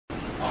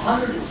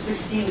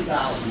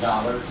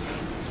$116,000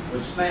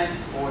 was spent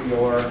for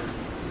your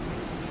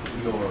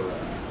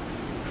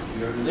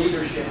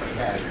leadership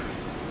academy.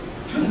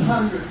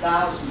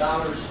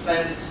 $200,000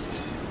 spent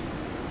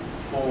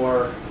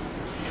for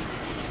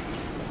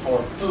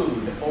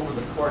food over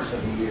the course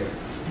of a year.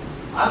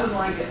 I would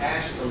like to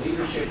ask the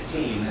leadership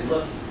team, and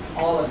look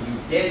all of you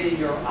dead in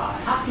your eye,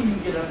 how can you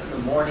get up in the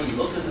morning,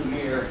 look in the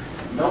mirror,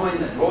 knowing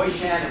that Roy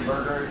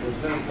Schnannenberger is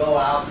going to go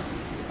out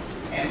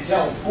and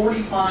tell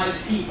 45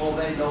 people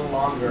they no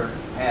longer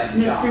have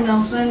jobs? Mr.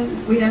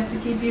 Nelson, we have to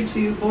keep you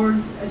to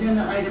board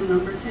agenda item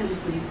number 10,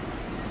 please.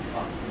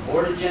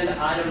 Board agenda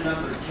item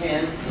number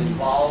 10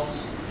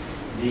 involves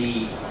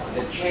the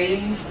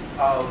change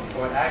of,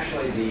 or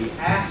actually the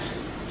ask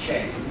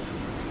change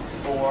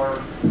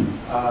for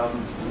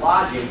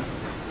lodging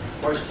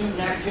for student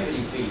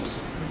activity fees.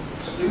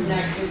 Student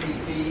activity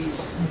fees,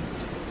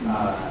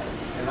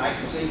 and I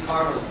can see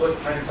Carla's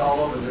footprints all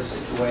over this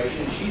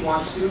situation. She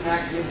wants student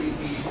activity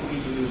fees to be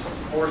used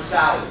for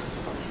salaries.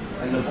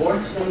 And the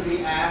board's going to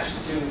be asked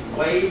to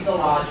waive the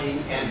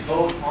lodging and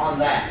vote on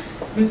that.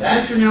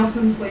 Mr.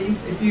 Nelson,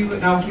 please, if you,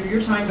 and I'll give you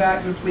your time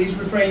back, but please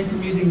refrain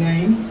from using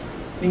names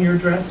in your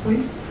address,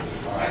 please.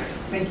 All right.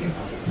 Thank you.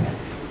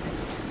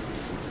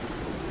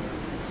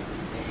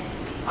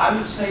 I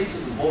would say to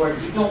the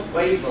board, you don't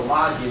waive the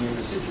lodging in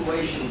a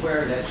situation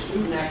where that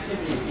student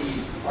activity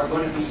fees are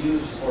going to be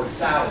used for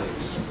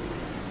salaries.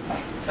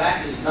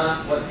 That is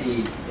not what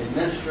the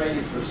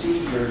administrative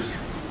procedures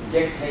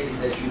dictated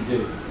that you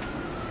do.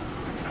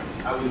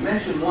 I would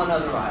mention one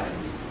other item.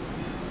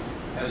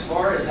 As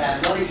far as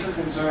athletics are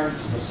concerned,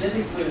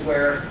 specifically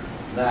where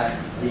that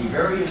the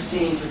various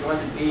teams are going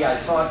to be, I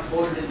saw it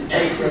quoted in the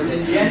paper,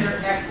 that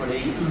gender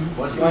equity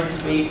was going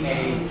to be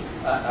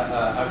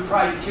a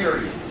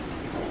criteria.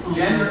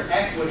 Gender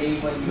equity,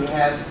 when you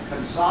have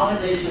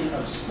consolidation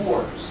of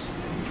sports,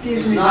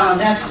 is not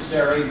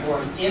necessary for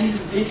an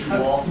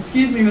individual.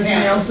 Excuse me, Mr.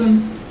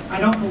 Nelson. I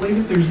don't believe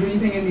that there's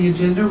anything in the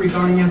agenda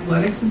regarding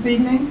athletics this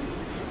evening.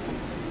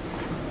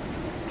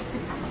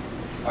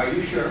 Are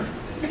you sure?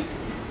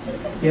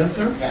 Yes,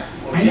 sir. Yeah.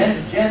 Well,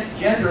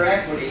 gender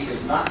equity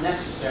is not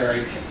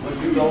necessary when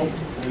you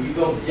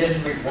go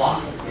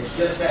district-wide. It's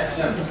just that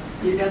simple.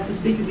 You've got to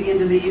speak at the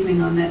end of the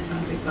evening on that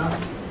topic, Bob.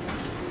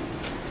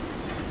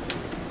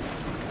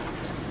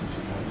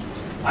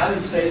 I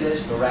would say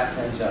this to wrap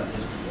things up.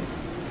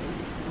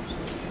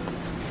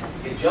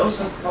 If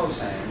Joseph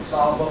Kosan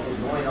saw what was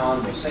going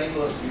on with St.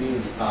 Louis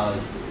Community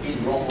College, he'd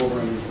roll over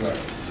in his grave.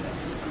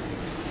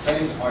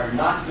 Things are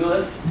not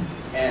good,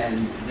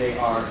 and they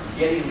are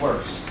getting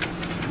worse.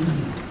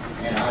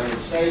 And I would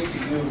say to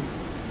you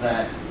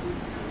that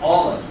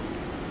all of you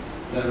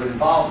that are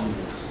involved in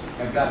this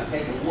have got to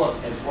take a look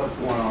at what's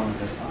going on at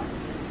this time.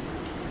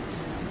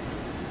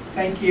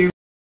 Thank you.